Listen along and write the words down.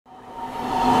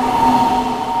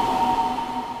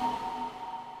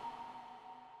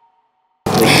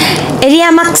エリ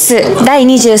アマックス第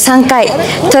23回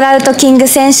トラウトキング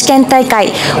選手権大会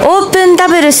オープンダ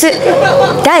ブルス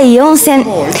第4戦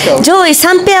上位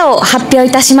3ペアを発表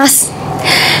いたします。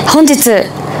本日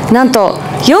なんと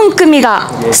4組が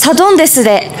サドンデス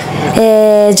で、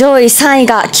上位3位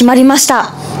が決まりまし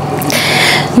た。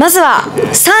まずは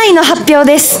3位の発表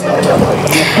です。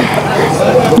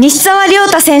西澤亮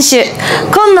太選手、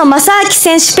今野正明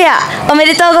選手ペア、おめ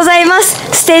でとうございます。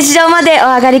ステージ上までお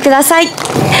上がりください。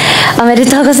おめで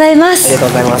とうございます。ありがとう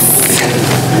ございます。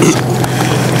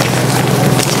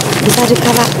メダルか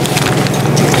ら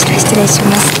失礼し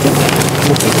ます。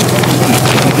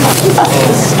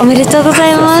おめでとうござ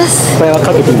います。これは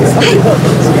かけていいですか？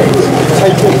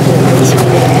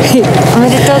おめ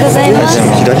でとうございます。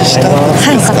左下。は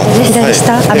い、左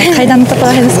下、階段のところ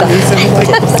らへんですか。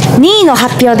2位の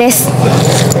発表です。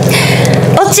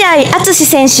落合敦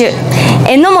選手、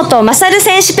榎本勝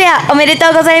選手ペア、おめでと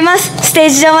うございます。ステー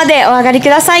ジ上までお上がりく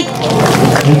ださい。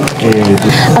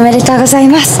おめでとうござい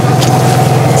ます。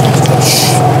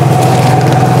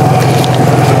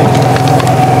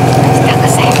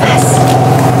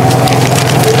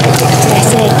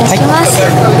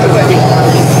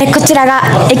こちらが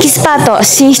エキスパート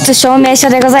進出証明書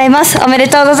でございます。おめで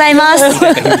とうございます。頑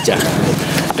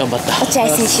張った。落合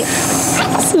選手、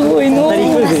すごいの。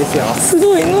す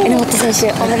ごいの。榎本選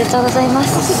手、おめでとうございま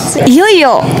す。いよい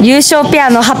よ優勝ペア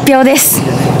の発表です。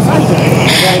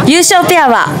優勝ペア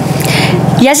は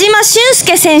矢島俊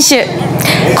介選手、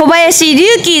小林龍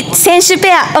樹選手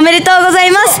ペア、おめでとうござ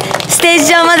います。ステージ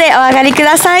上までお上がりく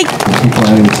ださい。お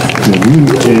めで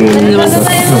とうご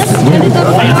ざいます。おめでとう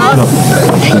ございます。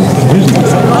おめでとうご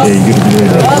ざ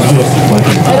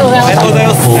い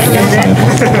ます。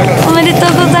おめでとう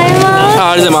ございます。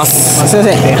ありがとうございます。すみま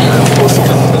せん。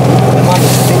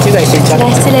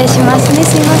失礼しますね。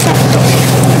すみません。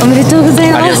おめでとうござ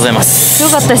います。ありがとうございます。すご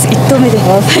かったです。1投目で。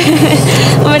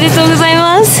おめでとうござい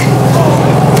ます。あ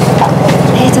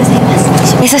りがとうございます。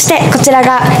そしてこちら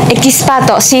がエキスパー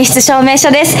ト進出証明書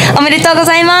です。おめでとうご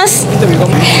ざいます。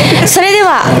それで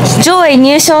は上位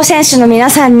入賞選手の皆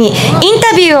さんにイン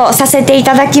タビューをさせてい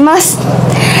ただきます。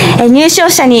入賞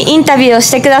者にインタビューを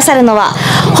してくださるのは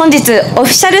本日オ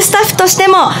フィシャルスタッフとして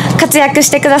も活躍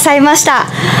してくださいました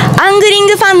アングリン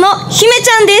グファンの姫ち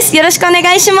ゃんです。よろしくお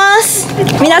願いします。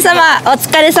皆様お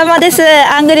疲れ様です。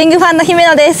アングリングファンの姫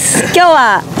野です。今日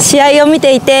は試合を見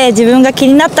ていて自分が気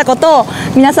になったことを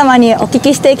皆様にお聞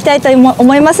きしていきたいと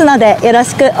思いますのでよろ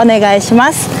しくお願いし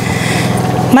ます。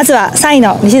まずは3位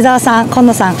の西澤さん、今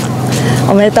野さん、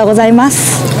おめでとうございま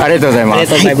す。ありがとうございます。あり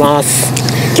がとうございます。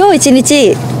今日一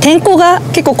日天候が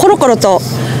結構コロコロと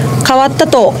変わった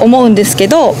と思うんですけ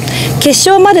ど、決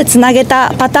勝までつなげ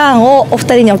たパターンをお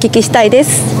二人にお聞きしたいで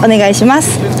す。お願いしま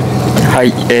す。は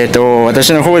い、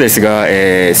私の方ですが、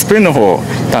スプーンの方を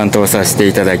担当させて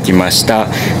いただきました。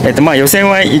予選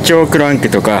は一応クランク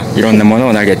とかいろんなもの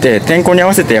を投げて天候に合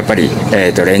わせてやっぱり、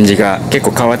レンジが結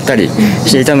構変わったり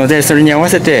していたのでそれに合わ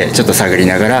せてちょっと探り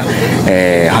ながら、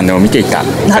反応を見ていた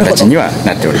形には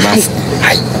なっております。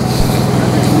はい、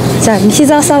じゃあ西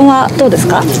澤さんはどうです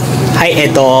か？はい、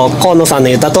河野さんの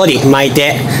言った通り巻い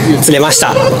て釣れまし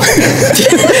た。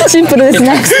シンプルです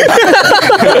ね。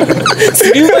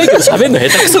釣りうまいけど喋るの下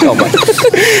手くそかお前。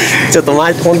ちょっと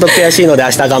本当悔しいので明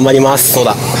日頑張ります。そう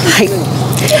だ。はい。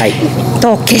はい。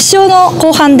決勝の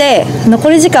後半で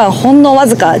残り時間ほんのわ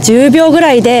ずか10秒ぐ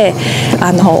らいで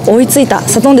追いついた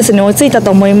サドンデスに追いついたと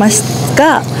思います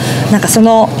が、なんかそ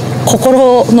の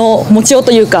心の持ちよう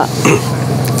というか。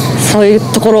そういう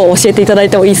ところを教えていただい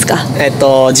てもいいですか？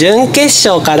準決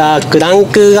勝からクラン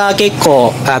クが結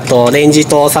構レンジ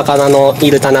と魚のい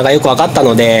る棚がよく分かった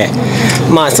ので、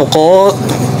そこを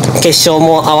決勝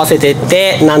も合わせていっ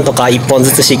てなんとか1本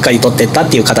ずつしっかり取っていった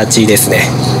っていう形ですね。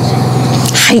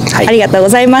はい、はい、ありがとうご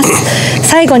ざいます。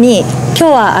最後に今日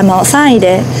は3位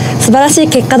で素晴らしい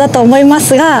結果だと思いま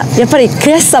すが、やっぱり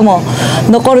悔しさも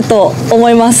残ると思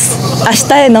います。明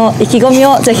日への意気込み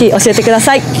をぜひ教えてくだ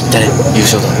さい。誰？優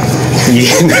勝だ。言え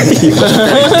ないよ。明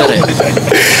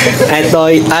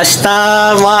日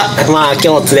は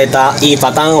今日釣れたいい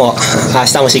パターンを明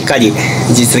日もしっかり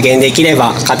実現できれ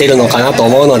ば勝てるのかなと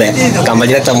思うので頑張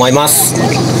りたいと思います。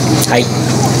はい。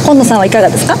今野さんはいかが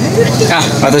ですか？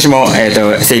私も、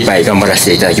精一杯頑張らせ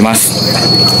ていただきます。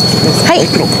はい。は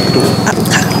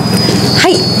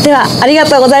い、ではありが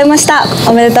とうございました。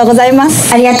おめでとうございま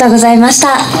す。ありがとうございまし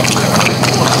た。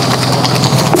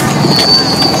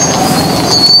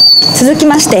続き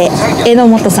まして榎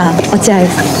本さん、落合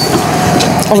さ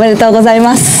ん、おめでとうござい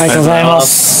ます。ありがとうございま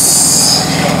す。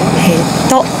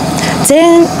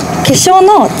決勝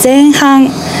の前半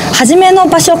初めの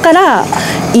場所から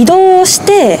移動をし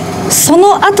てそ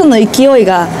の後の勢い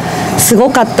がすご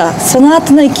かった。その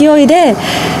後の勢いで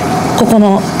ここ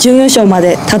の準優勝ま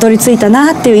でたどり着いた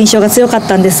なっていう印象が強かっ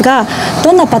たんですが、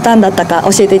どんなパターンだったか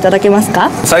教えていただけますか？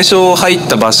最初入っ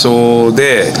た場所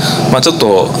で、ちょっ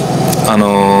とちょっ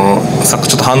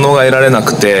と反応が得られな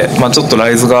くて、ちょっとラ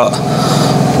イズが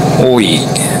多い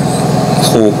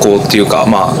方向っていうか、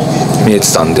見え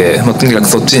てたんで、とにかく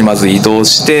そっちにまず移動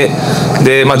して、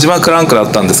で、自分はクランクだ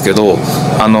ったんですけど、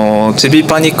チビ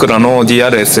パニクラの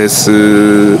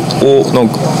DRSS の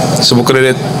しょぼく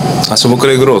れ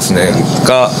グロースね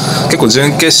が結構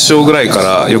準決勝ぐらい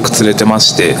からよく釣れてま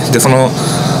して、でその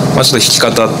ちょっと引き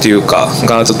方っていうか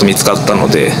がちょっと見つかったの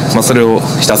で、それを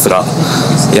ひたすら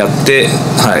やって、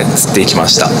釣っていきま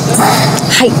した。は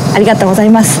い、ありがとうござい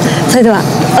ます。それでは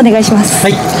お願いします。は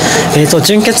い、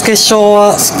準決決勝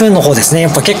はスプーンの方ですね。や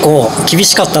っぱ結構厳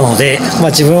しかったので、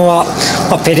自分は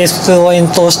ペレスを遠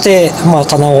投して、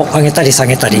棚を上げたり下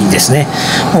げたりですね、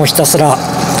もうひたすら、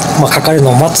かかる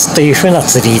のを待つという風な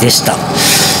釣りでした。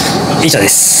以上で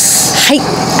す。はい、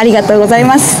ありがとうござい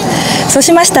ます。そう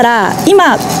しましたら、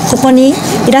今ここに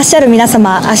いらっしゃる皆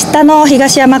様、明日の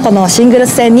東山湖のシングル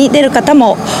ス戦に出る方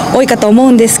も多いかと思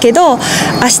うんですけど、明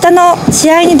日の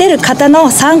試合に出る方の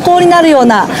参考になるよう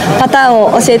なパターン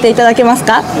を教えていただけます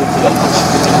か？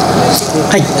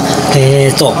はい、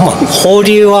放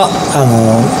流は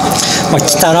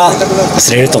来たら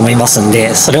釣れると思いますん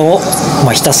で、それを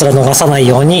ひたすら逃さない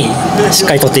ようにしっ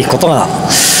かり取っていくことが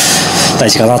大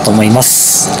事かなと思いま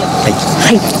す。はい、は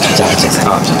い、じゃあ始めてく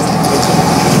ださ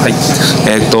い。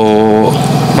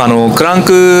クラン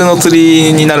クの釣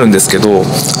りになるんですけど、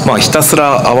ひたす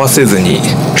ら合わせずに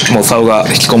もう竿が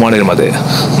引き込まれるまで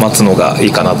待つのがい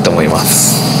いかなって思いま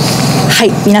す。は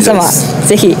い、皆様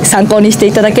ぜひ参考にして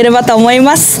いただければと思い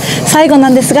ます。最後な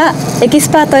んですが、エキス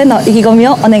パートへの意気込み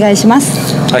をお願いしま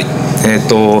す。はい、エ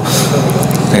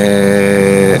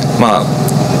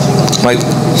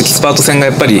キスパート戦が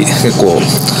やっぱり結構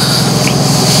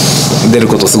出る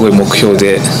ことすごい目標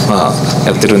で、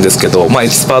やってるんですけど、エ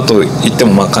キスパート行って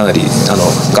もかなり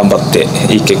頑張って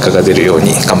いい結果が出るよう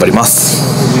に頑張ります。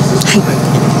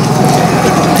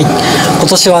はい、今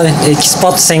年はね、エキスパ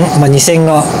ート戦、2戦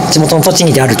が地元の栃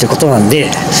木であるということなんで、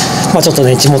ちょっと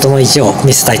ね、地元の意地を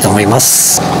見せたいと思いま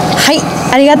す。はい、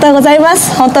ありがとうございま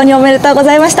す。本当におめでとうご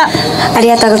ざいました。あり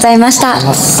がとうございました。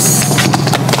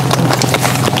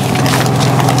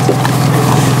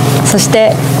そし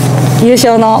て優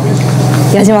勝の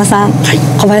矢島さん、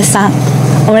小林さん、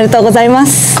おめでとうございま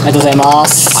す。ありがとうございま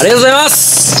す。ありがとうございま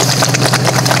す。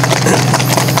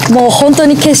もう本当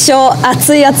に決勝、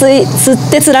熱い釣っ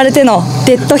て釣られての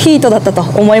デッドヒートだったと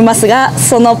思いますが、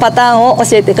そのパターンを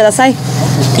教えてください。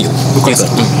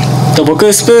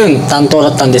僕スプーン担当だ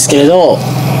ったんですけれど、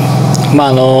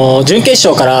準決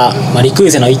勝から、リクー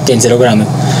ゼの 1.0g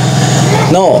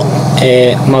の、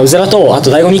うずらとあと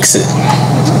第5ミックス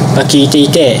が効いてい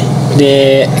て、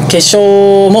で決勝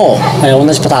も、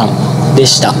同じパターンで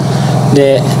した。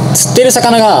で釣ってる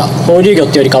魚が放流魚っ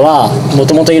ていうよりかはも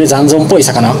ともといる残存っぽい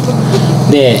魚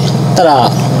で、ただ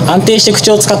安定して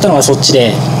口を使ったのがそっち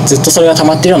で、ずっとそれが溜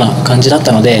まってるような感じだっ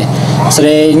たので、そ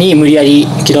れに無理やり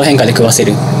軌道変化で食わせ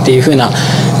るっていう風な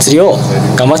釣りを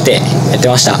頑張ってやって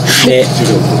ました。で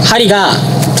針が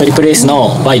トリプルエース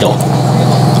のワイド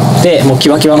で、もうキ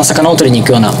ワキワの魚を取りに行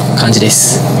くような感じで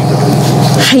す。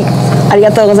はい、あり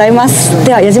がとうございます。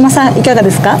では矢島さん、いかが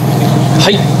ですか？は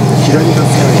い、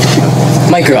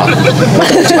マイクの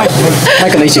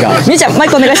位置がみーちゃん、マイ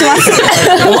クお願いします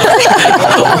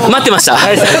待ってました。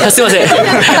すいませ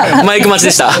ん、マイク待ち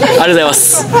でした。ありがとうございま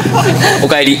す。お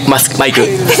かえりマイク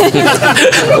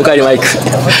おかえりマイク。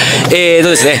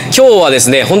ですね、今日はです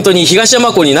ね、本当に東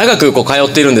山湖に長く通っ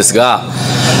ているんですが、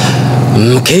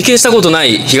経験したことな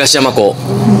い東山湖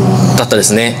だったで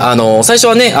すね。最初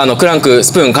はね、クランク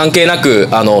スプーン関係なく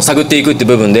探っていくって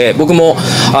部分で、僕も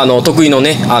得意の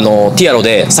ねティアロ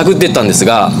で探っていったんです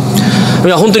が、い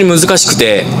や本当に難しく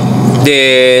て、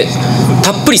で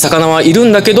たっぷり魚はいる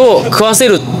んだけど食わせ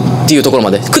るっていうところ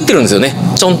まで食ってるんですよね、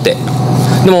ちょんって。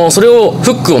でもそれを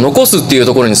フックを残すっていう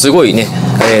ところにすごいね、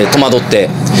戸惑って、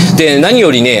で何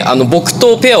よりね、僕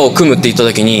とペアを組むって言った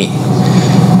時に、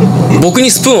僕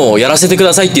にスプーンをやらせてく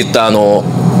ださいって言ったリ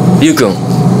ュウ君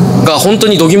が本当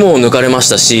に度肝を抜かれまし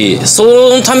たし、そ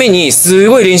のためにす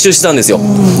ごい練習してたんですよ。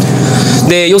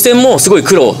で予選もすごい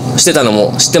苦労してたの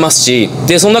も知ってますし、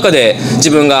でその中で自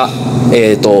分が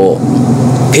ペ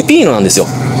ピーノなんですよ。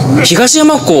東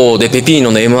山湖でペピー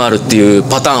ノの MR っていう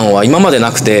パターンは今まで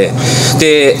なくて、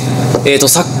で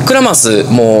サクラマス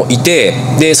もいて、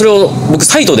でそれを僕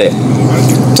サイトで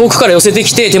遠くから寄せて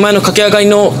きて、手前の駆け上がり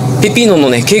のペピーノの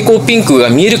ね蛍光ピンクが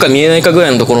見えるか見えないかぐら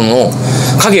いのところの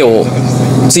影を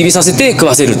追尾させて食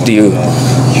わせるっていう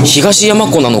東山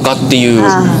湖なのかっていう、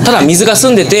ただ水が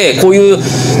澄んでてこういう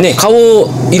ね顔を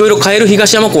いろいろ変える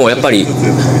東山湖はやっぱり好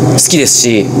きです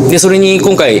し、でそれに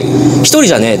今回一人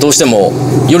じゃねどうしても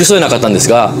寄り添えなかったんです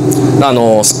が、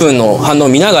スプーンの反応を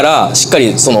見ながらしっか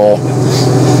りその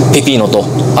ペピーノと、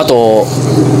あと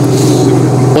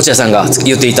落合さんが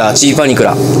言っていたチーパニク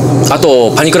ラ、あ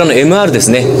とパニクラの MR で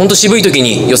すね、本当渋い時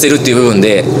に寄せるっていう部分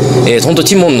で、本当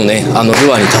ティモンのねルア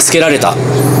ーに助けられた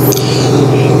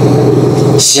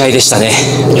試合でしたね。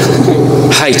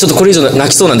はい、ちょっとこれ以上泣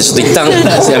きそうなんでちょっと一旦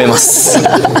やめます。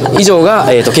以上が、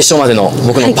決勝までの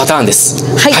僕のパターンです。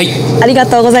はい、ありが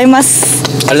とうございます。あ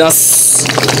りがとうございます。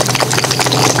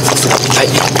はい。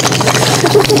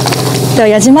では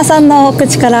矢島さんの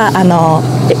口から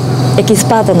エキス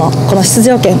パートのこの出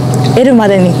場権得るま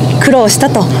でに苦労した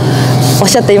とおっ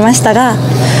しゃっていましたが、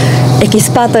エキ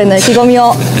スパートへの意気込みを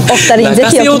お二人にぜ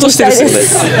ひお聞きしたいで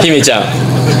す。姫ちゃん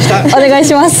お願い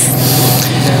します。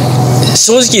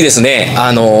正直ですね、ち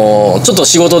ょっと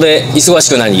仕事で忙し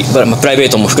くなり、プライベー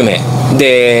トも含め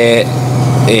で、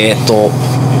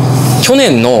去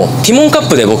年のティモンカッ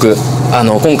プで僕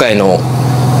今回の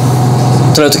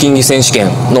トラウトキング選手権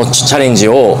のチャレンジ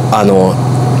を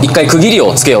一回区切り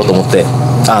をつけようと思って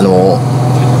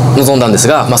臨んだんです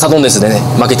が、サドンデスでね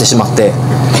負けてしまって、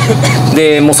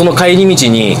でもうその帰り道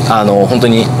に本当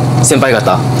に先輩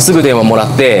方すぐ電話もら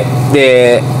って、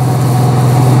で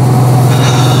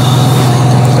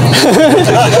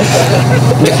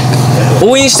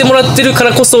応援してもらってるか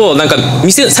らこそなんか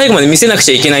最後まで見せなく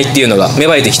ちゃいけないっていうのが芽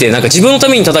生えてきて、なんか自分のた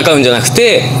めに戦うんじゃなく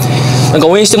て、なんか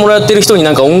応援してもらってる人に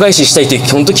なんか恩返ししたいっていう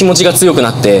本当気持ちが強くな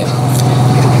って、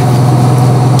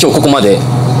今日ここまでい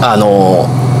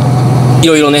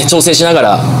ろいろね調整しなが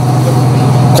ら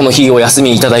この日を休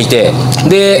みいただいて、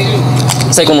で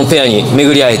最高のペアに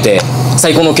巡り会えて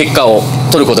最高の結果を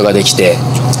取ることができて、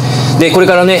でこれ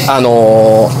からねテ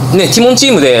ィモンチ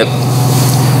ームで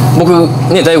僕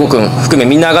ね大悟君含め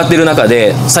みんな上がってる中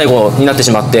で最後になって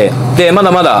しまって、でま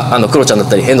だまだクロちゃんだっ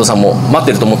たり遠藤さんも待っ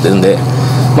てると思ってるんで、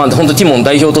本当ティモン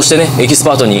代表としてねエキス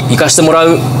パートに行かしてもら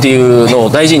うっていうのを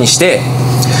大事にして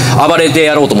暴れて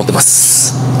やろうと思ってま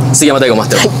す。杉山大悟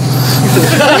待ってろ、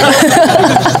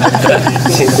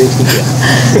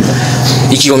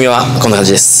意気込みはこんな感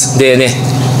じです。でね、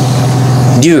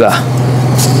龍が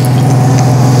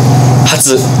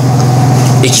初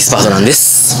エキスパートなんで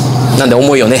す。なんで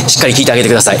思いをねしっかり聞いてあげて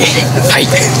ください。はい。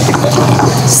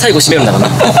最後締めるんだから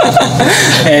な。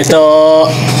そ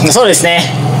うです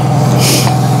ね。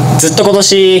ずっと今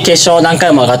年決勝何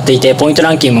回も上がっていて、ポイント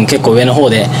ランキングも結構上の方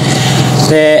で、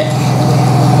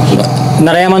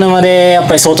楢山沼でやっ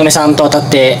ぱり早乙女さんと当たっ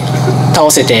て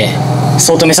倒せて、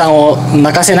早乙女さんを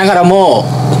泣かせながらも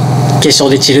決勝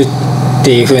で散るっ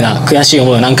ていう風な悔しい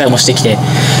思いを何回もしてきて、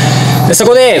でそ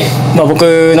こで、僕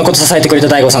のこと支えてくれた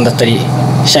大悟さんだったり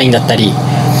社員だったり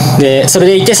で、それ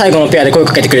でいて最後のペアで声を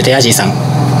かけてくれたヤジーさん、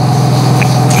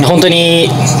本当に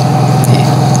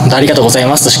ありがとうござい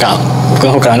ますとしか僕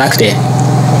の方からなくて、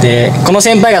でこの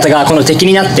先輩方が今度敵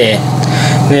になって、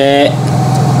で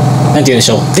なんて言うんでし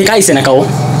ょう、でかい背中を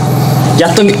や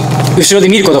っと後ろで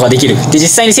見ることができる、で実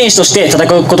際に選手として戦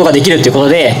うことができるということ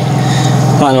で、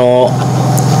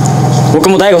僕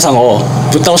も大悟さんを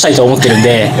ぶっ倒したいと思ってるん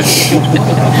で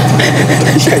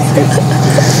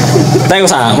大悟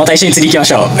さんまた一緒に釣り行きま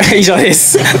しょう以上で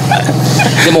す。で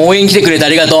も応援来てくれてあ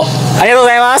りがとう。ありがとうご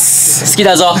ざいます。好き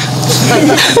だぞ。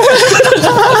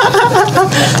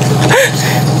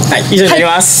はい、以上になり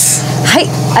ます。はい、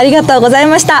ありがとうござい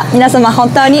ました。皆様本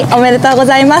当におめでとうご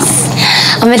ざいます。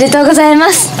おめでとうござい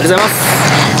ます。ありがとうございま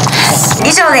す。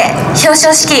以上で表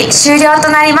彰式終了と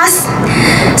なります。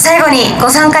最後にご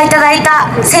参加いただいた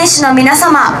選手の皆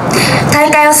様、大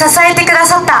会を支えてくだ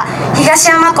さった東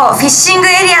山湖フィッシング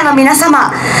エリアの皆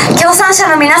様、協賛者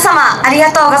の皆様、あり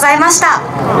がとうございました。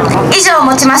以上を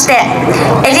もちまして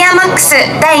エリアマックス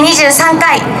第23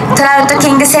回トラウト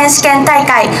キング選手権大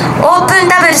会オープン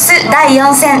ダブルス第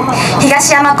4戦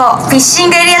東山湖フィッシン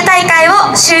グエリア大会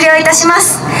を終了いたしま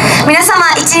す。皆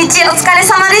様一日お疲れ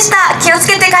様でした。気をつ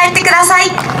けて帰ってくださ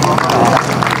い。